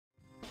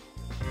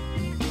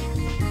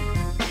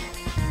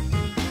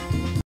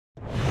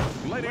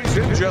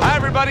Hi,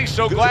 everybody.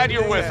 So glad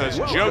you're with us.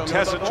 Joe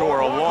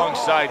Tessitore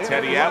alongside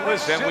Teddy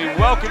Atlas, and we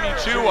welcome you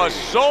to a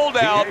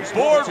sold-out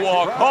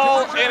Boardwalk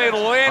Hall in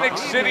Atlantic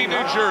City,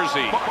 New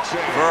Jersey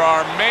for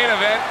our main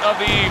event of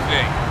the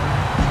evening.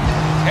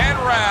 10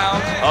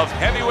 rounds of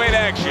heavyweight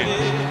action,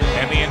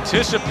 and the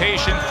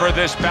anticipation for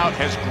this bout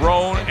has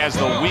grown as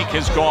the week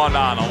has gone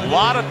on. A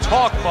lot of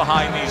talk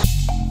behind these.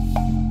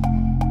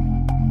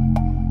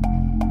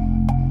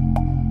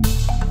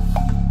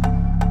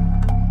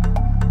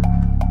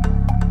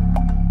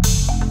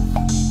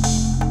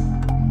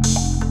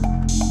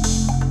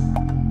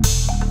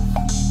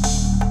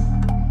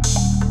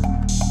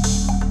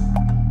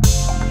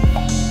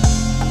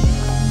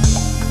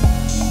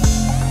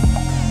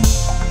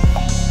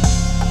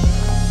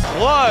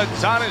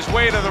 Blood's on his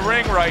way to the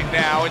ring right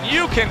now, and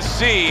you can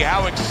see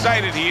how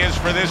excited he is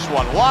for this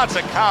one. Lots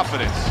of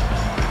confidence.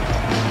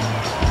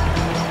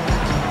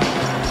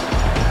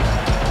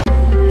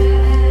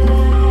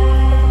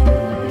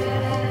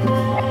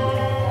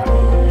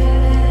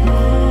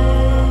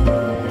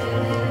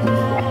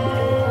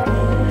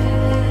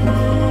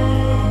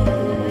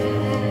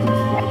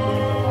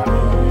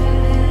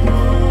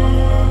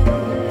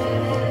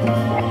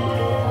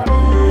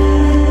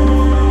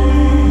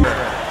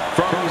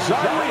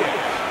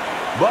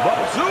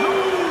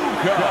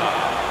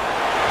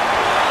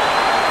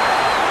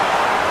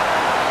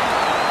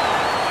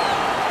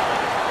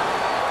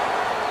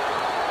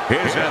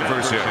 His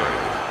adversary,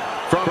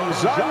 from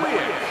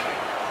Zawiek,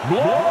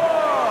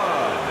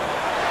 Blood.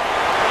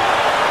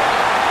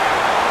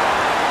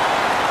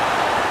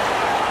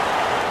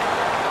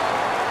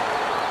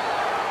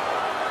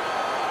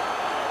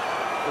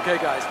 Okay,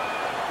 guys,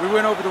 we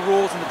went over the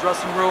rules in the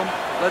dressing room.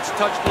 Let's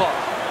touch gloves.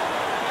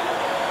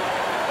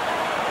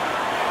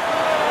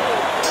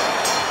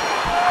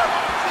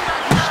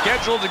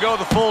 Scheduled to go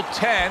the full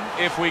 10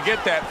 if we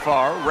get that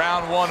far.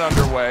 Round one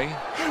underway.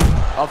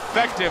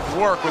 Effective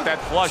work with that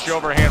flush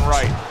overhand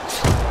right.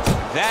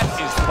 That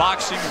is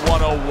boxing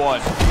 101.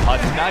 A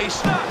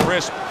nice,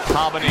 crisp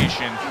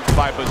combination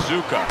by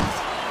Bazooka.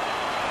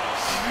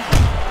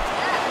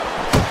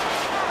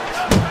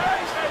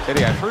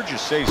 Teddy, I've heard you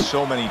say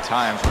so many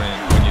times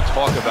when you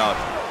talk about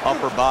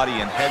upper body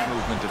and head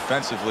movement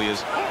defensively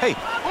is, hey,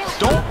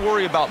 don't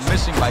worry about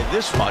missing by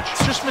this much,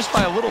 just miss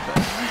by a little bit.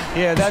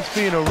 Yeah, that's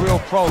being a real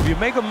pro. If you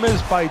make a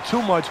miss by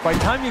too much, by the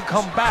time you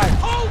come back.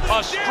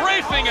 A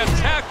strafing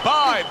attack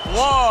by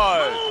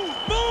Blood.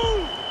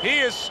 He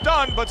is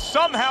stunned, but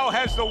somehow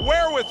has the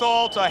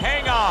wherewithal to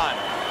hang on.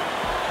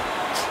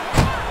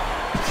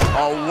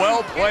 A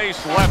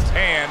well-placed left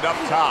hand up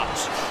top.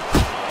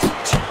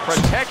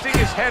 Protecting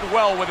his head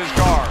well with his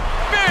guard.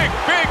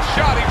 Big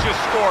shot he just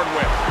scored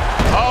with.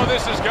 Oh,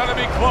 this is going to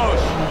be close.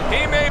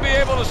 He may be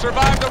able to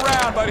survive the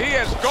round, but he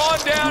has gone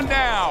down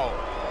now.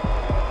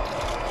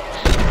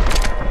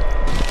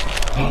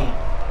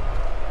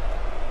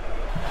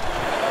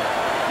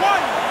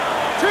 One,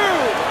 two,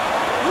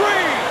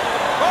 three,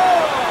 four,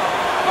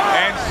 five.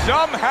 And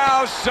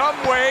somehow, some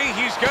way,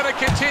 he's going to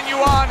continue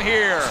on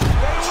here.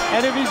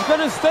 And if he's going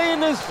to stay in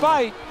this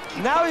fight,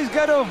 now he's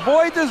got to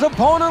avoid this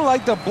opponent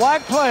like the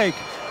Black Plague.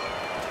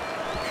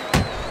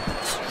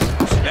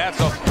 That's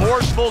a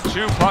forceful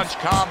two-punch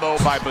combo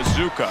by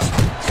Bazooka.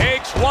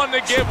 Takes one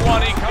to give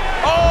one.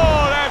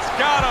 Oh, that's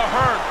gotta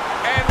hurt.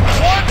 And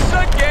once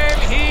again,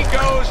 he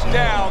goes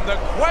down. The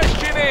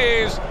question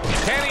is,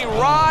 can he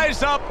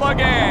rise up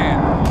again?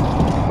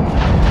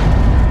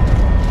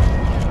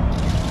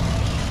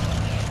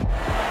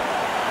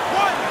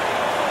 One,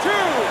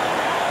 two,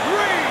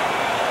 three,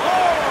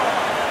 four,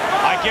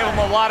 five. I give him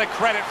a lot of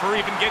credit for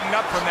even getting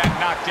up from that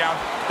knockdown,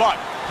 but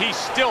he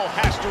still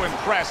has to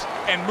impress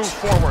and move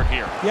forward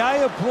here. Yeah, I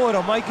applaud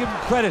him. I give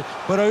him credit,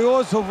 but I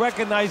also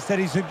recognize that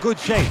he's in good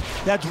shape.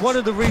 That's one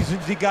of the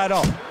reasons he got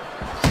up.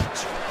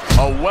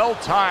 A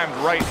well-timed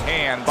right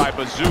hand by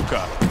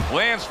Bazooka.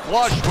 Lands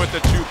flush with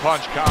the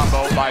two-punch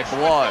combo by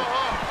Blood.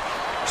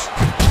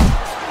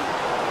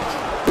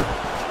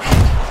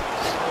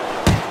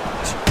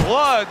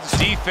 Blood's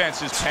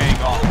defense is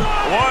paying off.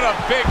 What a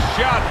big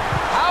shot.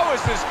 How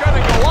is this going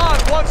to go on?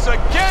 Once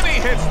again, he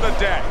hits the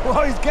deck.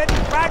 Well, he's getting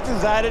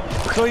practice at it,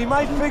 so he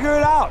might figure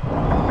it out.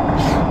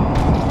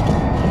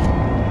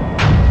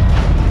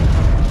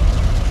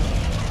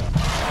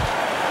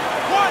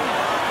 One,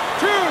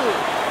 two,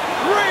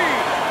 three,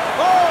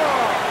 four,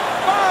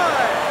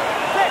 five,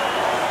 six,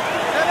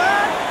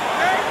 seven,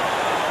 eight,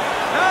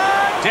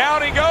 nine.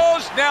 Down he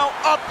goes. Now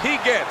up he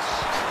gets.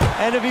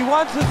 And if he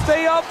wants to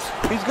stay up,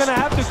 he's going to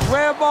have to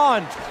grab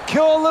on,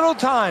 kill a little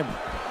time.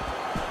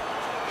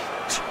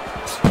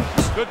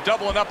 Good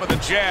doubling up of the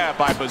jab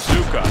by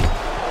Bazooka.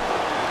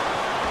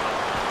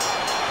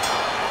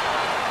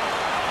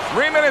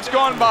 3 minutes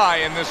gone by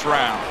in this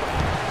round.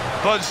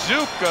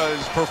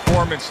 Bazooka's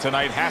performance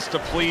tonight has to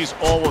please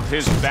all of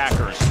his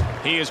backers.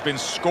 He has been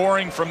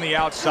scoring from the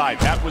outside.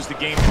 That was the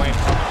game plan.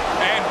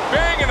 And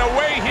bang, and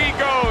away he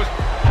goes.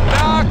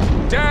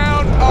 Knocked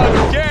down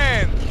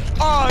again.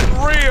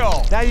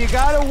 Unreal. Now you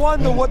gotta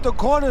wonder what the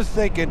corner's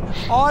thinking.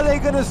 Are they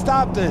gonna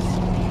stop this?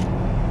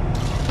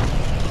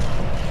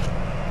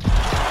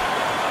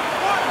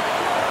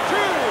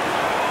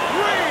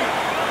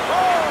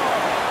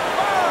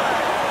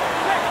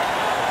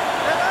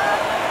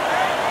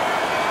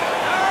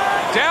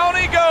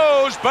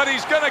 goes, but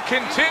he's going to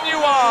continue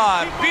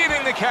on,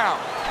 beating the count.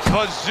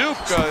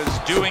 Bazooka's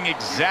doing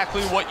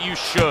exactly what you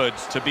should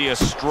to be a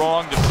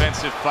strong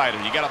defensive fighter.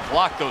 You got to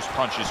block those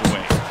punches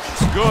away.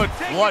 Good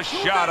flush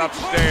shot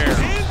upstairs.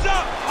 Hands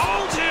up,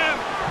 hold him.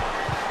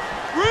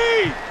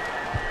 Breathe.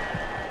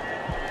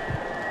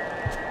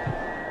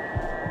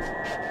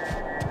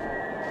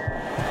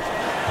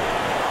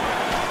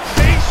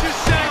 Face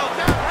yourself.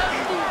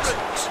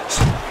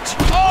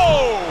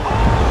 Oh!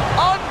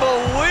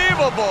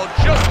 Unbelievable.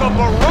 Just the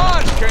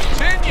barrage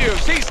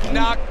continues. He's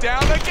knocked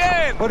down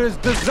again. But his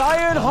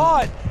desire and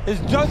heart is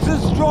just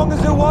as strong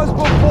as it was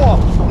before.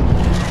 1,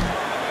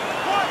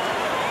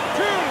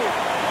 2,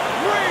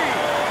 3,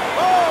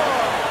 4,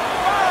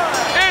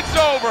 5. It's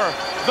over.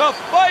 The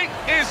fight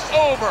is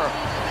over.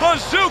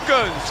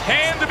 Bazooka's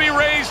hand to be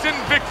raised in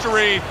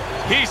victory.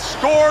 He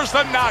scores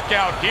the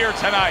knockout here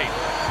tonight.